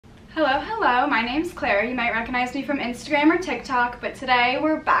Hello, my name's Claire. You might recognize me from Instagram or TikTok, but today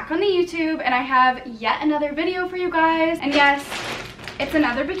we're back on the YouTube and I have yet another video for you guys. And yes, it's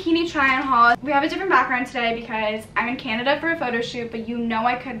another bikini try-on haul. We have a different background today because I'm in Canada for a photo shoot, but you know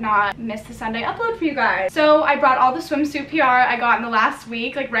I could not miss the Sunday upload for you guys. So I brought all the swimsuit PR I got in the last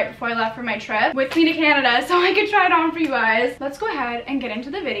week, like right before I left for my trip, with me to Canada so I could try it on for you guys. Let's go ahead and get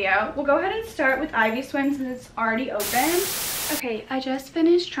into the video. We'll go ahead and start with Ivy Swim since it's already open. Okay, I just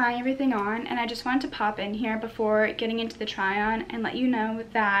finished trying everything on and I just wanted to pop in here before getting into the try-on and let you know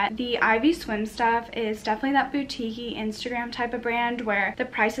that the Ivy Swim stuff is definitely that boutique-y Instagram type of brand where the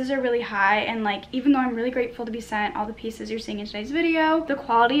prices are really high, and like even though I'm really grateful to be sent all the pieces you're seeing in today's video, the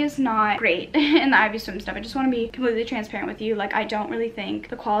quality is not great in the Ivy Swim stuff. I just want to be completely transparent with you. Like, I don't really think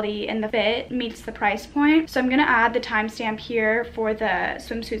the quality and the fit meets the price point. So I'm gonna add the timestamp here for the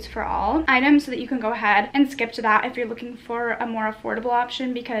swimsuits for all items so that you can go ahead and skip to that if you're looking for a more affordable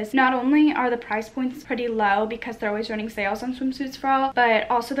option, because not only are the price points pretty low because they're always running sales on swimsuits for all, but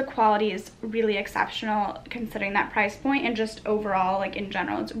also the quality is really exceptional considering that price point, and just overall, like in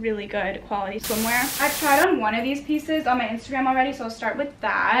general, it's really good quality swimwear. I've tried on one of these pieces on my Instagram already, so I'll start with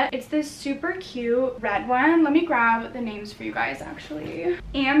that. It's this super cute red one. Let me grab the names for you guys actually.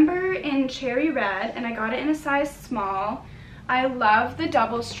 Amber in cherry red, and I got it in a size small. I love the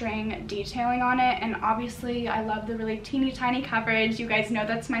double string detailing on it, and obviously I love the really teeny tiny coverage. You guys know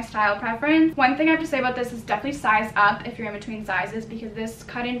that's my style preference. One thing I have to say about this is definitely size up if you're in between sizes, because this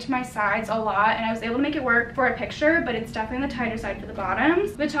cut into my sides a lot and I was able to make it work for a picture, but it's definitely on the tighter side for the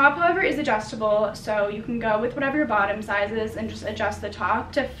bottoms. The top, however, is adjustable, so you can go with whatever your bottom size is and just adjust the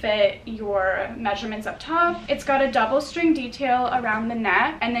top to fit your measurements up top. It's got a double string detail around the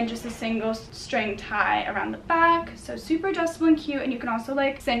neck and then just a single string tie around the back, so super adjustable and cute, and you can also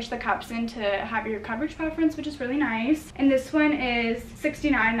like cinch the cups in to have your coverage preference, which is really nice. And this one is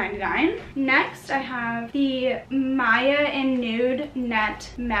 $69.99. Next I have the Maya in nude net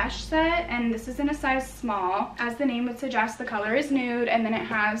mesh set, and this is in a size small. As the name would suggest, the color is nude, and then it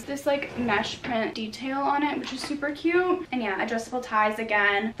has this like mesh print detail on it, which is super cute. And yeah, adjustable ties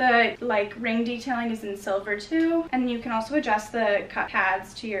again. The like ring detailing is in silver too, and you can also adjust the cup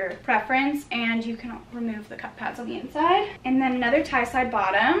pads to your preference, and you can remove the cup pads on the inside. And then another tie side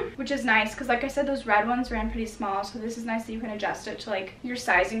bottom, which is nice because like I said, those red ones ran pretty small, so this is nice that you can adjust it to like your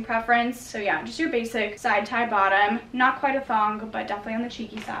sizing preference. So yeah, just your basic side tie bottom, not quite a thong, but definitely on the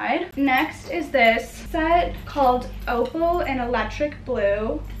cheeky side. Next is this set called Opal in electric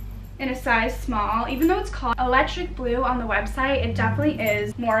blue, in a size small. Even though it's called electric blue on the website, it definitely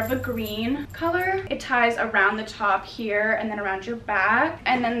is more of a green color. It ties around the top here and then around your back,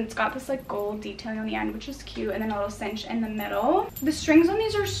 and then it's got this like gold detailing on the end, which is cute, and then a little cinch in the middle. The strings on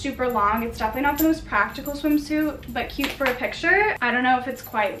these are super long. It's definitely not the most practical swimsuit, but cute for a picture. I don't know if it's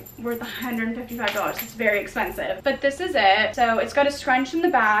quite worth $155. It's very expensive, but this is it. So it's got a scrunch in the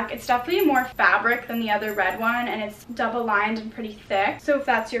back. It's definitely more fabric than the other red one, and it's double lined and pretty thick, so if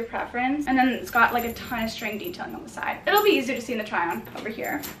that's your preference. And then it's got like a ton of string detailing on the side. It'll be easier to see in the try on over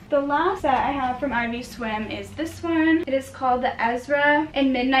here. The last set I have from Ivy Swim is this one. It is called the Ezra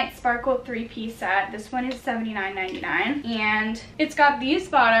in Midnight Sparkle 3-piece set. This one is $79.99, and it's got these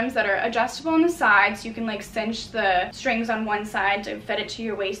bottoms that are adjustable on the sides. You can like cinch the strings on one side to fit it to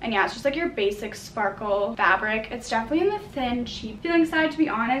your waist, and yeah, it's just like your basic sparkle fabric. It's definitely in the thin, cheap feeling side, to be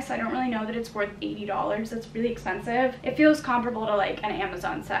honest. I don't really know that it's worth $80. That's really expensive. It feels comparable to like an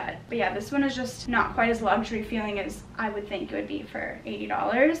Amazon set. But yeah, this one is just not quite as luxury feeling as I would think it would be for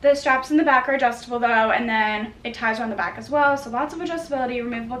 $80. The straps in the back are adjustable though, and then it ties around the back as well, so lots of adjustability,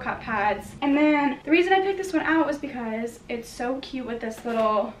 removable cup pads. And then the reason I picked this one out was because it's so cute with this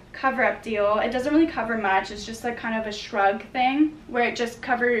little cover-up deal. It doesn't really cover much. It's just like kind of a shrug thing where it just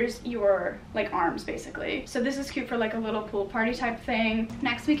covers your like arms basically. So this is cute for like a little pool party type thing.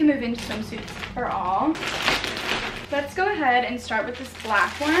 Next we can move into swimsuits for all. Let's go ahead and start with this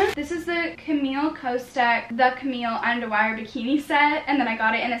black one. This is the Camille Kostek The Camille Underwire Bikini set, and then I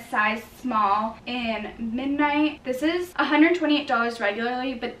got it in a size small in Midnight. This is $128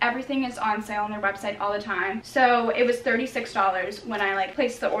 regularly, but everything is on sale on their website all the time. So it was $36 when I like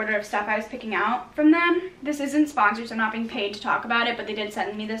placed the order of stuff I was picking out from them. This isn't sponsored, so I'm not being paid to talk about it, but they did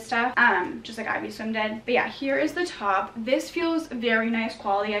send me this stuff, just like Ivy Swim did. But yeah, here is the top. This feels very nice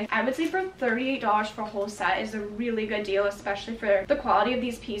quality. I would say for $38 for a whole set is a really really good deal, especially for the quality of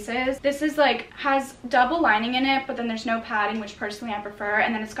these pieces. This is like, has double lining in it, but then there's no padding, which personally I prefer.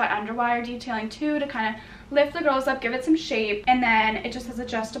 And then it's got underwire detailing too to kind of lift the girls up, give it some shape. And then it just has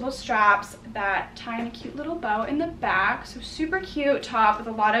adjustable straps that tie in a cute little bow in the back. So super cute top with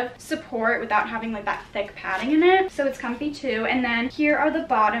a lot of support without having like that thick padding in it. So it's comfy too. And then here are the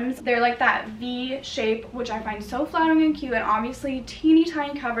bottoms. They're like that V shape, which I find so flattering and cute, and obviously teeny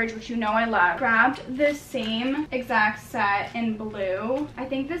tiny coverage, which you know I love. Grabbed this same exact set in blue. I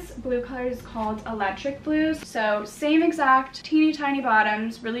think this blue color is called electric blues. So same exact teeny tiny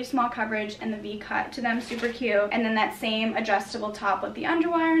bottoms, really small coverage, and the V cut to them, super cute. And then that same adjustable top with the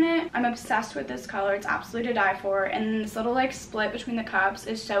underwire in it. I'm obsessed with this color. It's absolutely to die for. And this little like split between the cups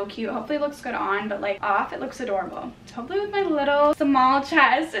is so cute. Hopefully it looks good on, but like off it looks adorable. Hopefully with my little small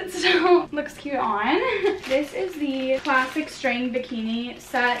chest it still looks cute on. This is the classic string bikini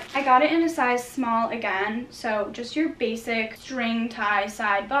set. I got it in a size small again. So just your basic string tie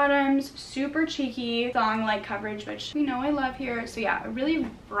side bottoms, super cheeky thong like coverage, which we know I love here. So yeah, a really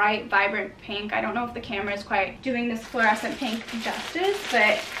bright, vibrant pink. I don't know if the camera is quite doing this fluorescent pink justice,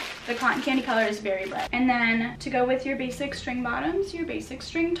 but the cotton candy color is very bright. And then to go with your basic string bottoms, your basic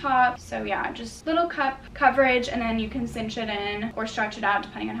string top. So yeah, just little cup coverage, and then you can cinch it in or stretch it out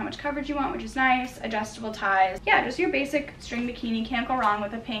depending on how much coverage you want, which is nice. Adjustable ties. Yeah, just your basic string bikini. Can't go wrong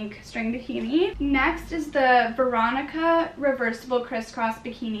with a pink string bikini. Next is the Veronica reversible crisscross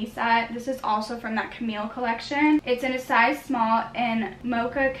bikini set. This is also from that Camille collection. It's in a size small in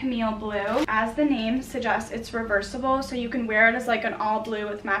mocha camille blue. As the name suggests, it's reversible, so you can wear it as like an all blue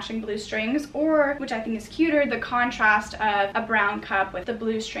with matching blue strings, or, which I think is cuter, the contrast of a brown cup with the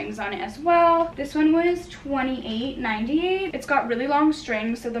blue strings on it as well. This one was $28.98. It's got really long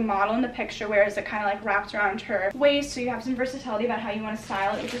strings, so the model in the picture wears it kind of like wrapped around her waist, so you have some versatility about how you want to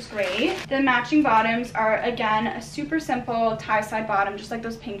style it, which is great. The matching bottoms are again a super simple tie side bottom, just like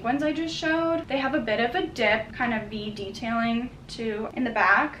those pink ones I just showed. They have a bit of a dip, kind of V detailing too in the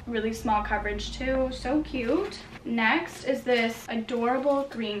back. Really small coverage too, so cute. Next is this adorable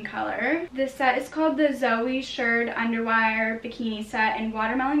green color. This set is called the Zoe Shirred Underwire Bikini Set in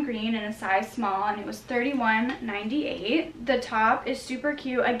watermelon green in a size small, and it was $31.98. The top is super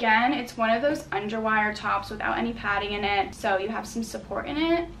cute. Again, it's one of those underwire tops without any padding in it, so you have some support in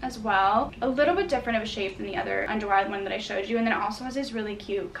it as well. A little bit different of a shape than the other underwire one that I showed you, and then it also has these really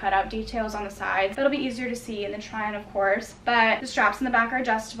cute cutout details on the sides. That'll be easier to see in the try-on, of course, but the straps in the back are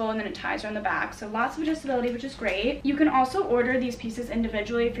adjustable, and then it ties around the back, so lots of adjustability, which is great. You can also order these pieces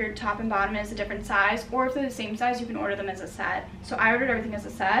individually if your top and bottom is a different size, or if they're the same size, you can order them as a set. So I ordered everything as a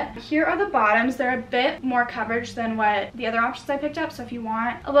set. Here are the bottoms. They're a bit more coverage than what the other options I picked up, so if you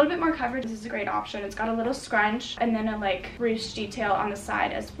want a little bit more coverage, this is a great option. It's got a little scrunch and then a like ruched detail on the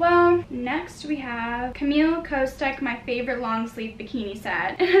side as well. Next we have Camille Kostek, my favorite long sleeve bikini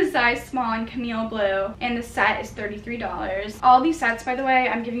set in a size small in Camille blue, and the set is $33. All these sets, by the way,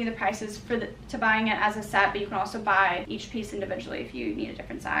 I'm giving you the prices for to buying it as a set, but you can also buy each piece individually if you need a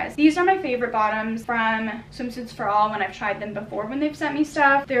different size. These are my favorite bottoms from Swimsuits for All when I've tried them before when they've sent me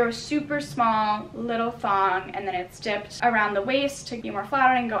stuff. They're a super small little thong, and then it's dipped around the waist to be more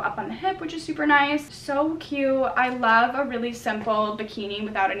flattering, go up on the hip, which is super nice. So cute. I love a really simple bikini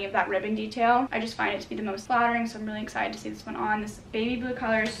without any of that ribbing detail. I just find it to be the most flattering, so I'm really excited to see this one on. This baby blue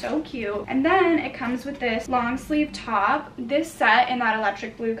color is so cute. And then it comes with this long sleeve top. This set in that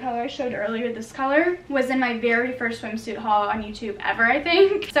electric blue color I showed earlier, this color, was in my very first swimsuit haul on YouTube ever, I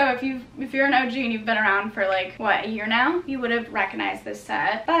think. So if you're an OG and you've been around for like, what, a year now, you would have recognized this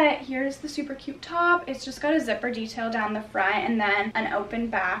set. But here's the super cute top. It's just got a zipper detail down the front and then an open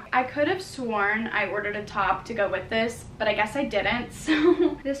back. I could have sworn I ordered a top to go with this, but I guess I didn't.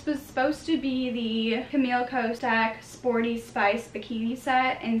 So this was supposed to be the Camille Kostek Sporty Spice Bikini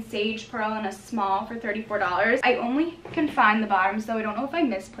Set in Sage Pearl in a small for $34. I only can find the bottoms, though I don't know if I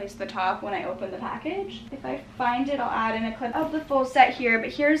misplaced the top when I opened the package. If I find it, I'll add in a clip of the full set here, but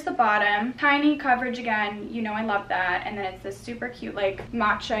here's the bottom. Tiny coverage again, you know I love that. And then it's this super cute like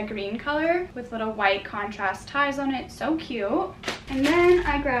matcha green color with little white contrast ties on it. So cute. And then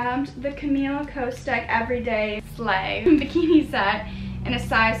I grabbed the Camille Kostek Everyday Slay Bikini Set in a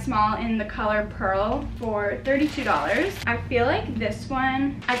size small in the color Pearl for $32. I feel like this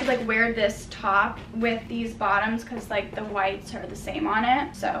one, I could like wear this top with these bottoms because like the whites are the same on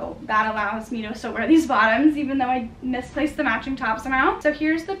it. So that allows me to still wear these bottoms even though I misplaced the matching top somehow. So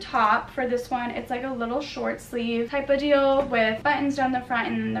here's the top for this one. It's like a little short sleeve type of deal with buttons down the front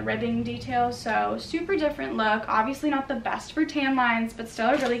and then the ribbing detail. So super different look. Obviously not the best for tan lines, but still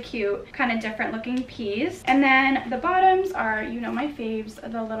a really cute kind of different looking piece. And then the bottoms are, you know, my favorite. sleeves,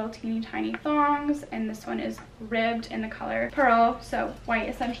 the little teeny tiny thongs, and this one is ribbed in the color pearl, so white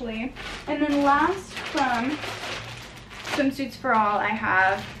essentially. And then last from Swimsuits for All, I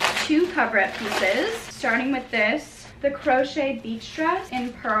have 2 cover-up pieces, starting with this, the crochet beach dress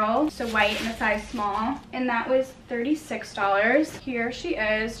in pearl, so white in a size small, and that was $36. Here she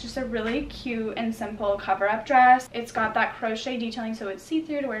is, just a really cute and simple cover-up dress. It's got that crochet detailing so it's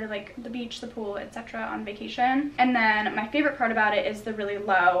see-through to wear to like the beach, the pool, etc. on vacation. And then my favorite part about it is the really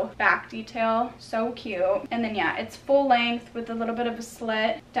low back detail, so cute. And then yeah, it's full length with a little bit of a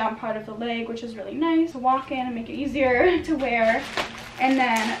slit down part of the leg, which is really nice to walk in and make it easier to wear. And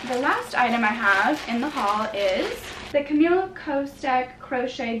then the last item I have in the haul is the Camille Kostek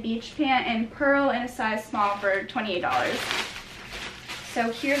crochet beach pant in pearl in a size small for $28. So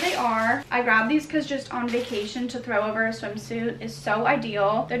here they are. I grabbed these because just on vacation to throw over a swimsuit is so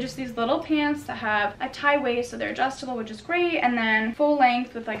ideal. They're just these little pants that have a tie waist, so they're adjustable, which is great, and then full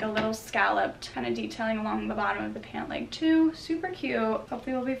length with like a little scalloped kind of detailing along the bottom of the pant leg too. Super cute.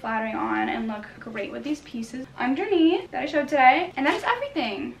 Hopefully will be flattering on and look great with these pieces underneath that I showed today. And that is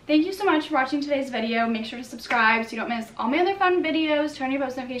everything. Thank you so much for watching today's video. Make sure to subscribe so you don't miss all my other fun videos, turn on your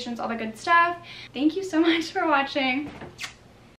post notifications, all the good stuff. Thank you so much for watching.